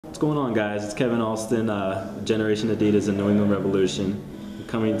What's going on, guys? It's Kevin Alston, Generation Adidas and New England Revolution. I'm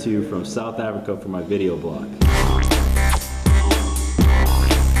coming to you from South Africa for my video blog.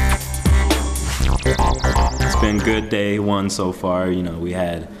 It's been good day one so far. You know, we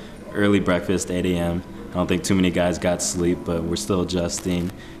had early breakfast, 8 a.m. I don't think too many guys got sleep, but we're still adjusting.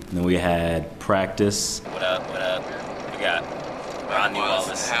 And then we had practice. What up, what up? We got Ronnie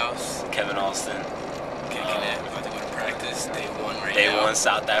Wallace, house. Kevin Alston. Kicking it. We're about to go to practice. Day one right now. Day one,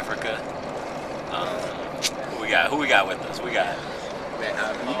 South Africa. Who we got with us? We got...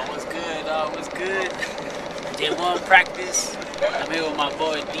 Oh, what's good? Oh, what's good? Day one practice. I'm here with my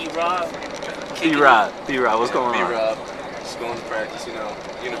boy D-Rob. D-Rob, what's going on? D-Rob, just going to practice, you know,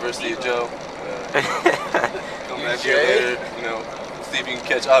 University of Joe. Come back here later, you know, see if you can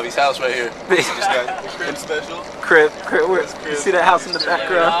catch Avi's house right here. Just got crib special. Crib. You see that house in the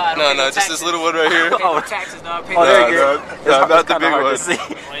background? No, just this little one right here. Taxes, dog. There you go. No, not the big one.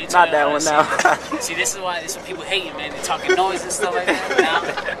 Not that one now. See, this is what people hating, man. They're talking noise and stuff like that. Now,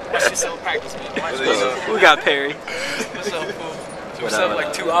 watch yourself practice, man. Watch yourself. We got Perry. What's up, fool? What's up,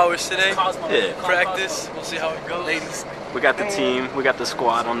 like 2 hours today? Yeah. Practice. We'll see how it goes. Ladies. We got the team, we got the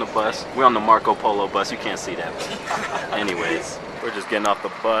squad on the bus. We're on the Marco Polo bus, you can't see that. But anyways, we're just getting off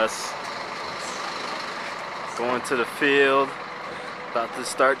the bus, going to the field, about to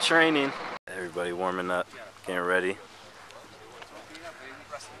start training. Everybody warming up, getting ready.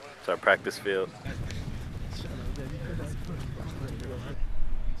 It's our practice field.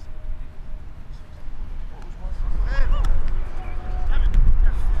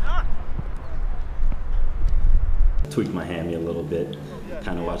 Tweaked my hammy a little bit,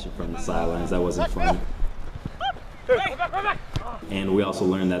 kind of watching from the sidelines. That wasn't fun. And we also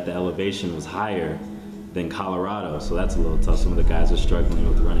learned that the elevation was higher than Colorado, so that's a little tough. Some of the guys are struggling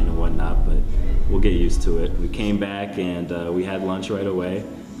with running and whatnot, but we'll get used to it. We came back and we had lunch right away.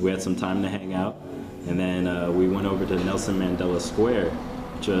 We had some time to hang out, and then we went over to Nelson Mandela Square,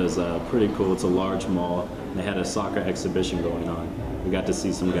 which was pretty cool. It's a large mall. They had a soccer exhibition going on. We got to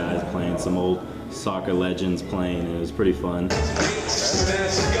see some guys playing, some old soccer legends playing, and it was pretty fun.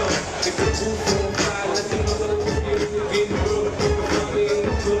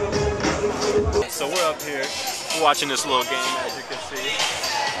 So we're up here watching this little game, as you can see.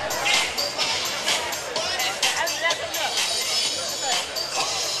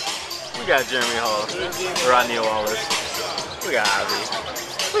 We got Jeremy Hall, Rodney Wallace, we got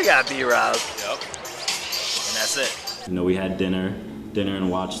Ivy, we got B-Rob, and that's it. You know, we had dinner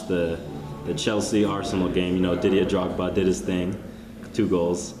and watched the Chelsea Arsenal game. You know, Didier Drogba did his thing, 2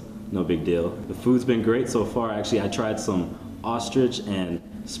 goals, no big deal. The food's been great so far. Actually, I tried some ostrich and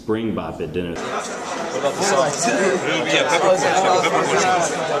spring bop at dinner. What about the sauce? Yeah, peppercorns.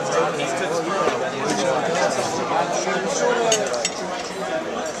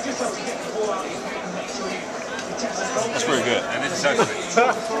 That's pretty good. And it's actually,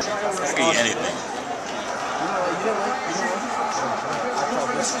 I can eat anything.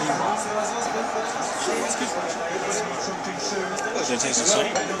 Does it taste the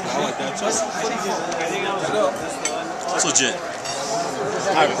same? I like that too. That's legit.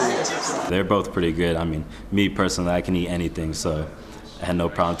 I approve. They're both pretty good. I mean, me personally, I can eat anything, so I had no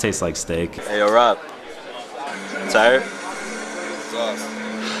problem. Tastes like steak. Hey, yo, Rob. Tired?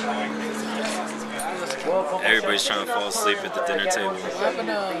 Everybody's trying to fall asleep at the dinner table.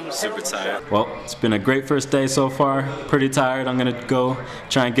 Super tired. Well, it's been a great first day so far. Pretty tired. I'm gonna go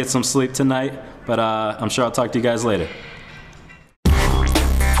try and get some sleep tonight, but I'm sure I'll talk to you guys later.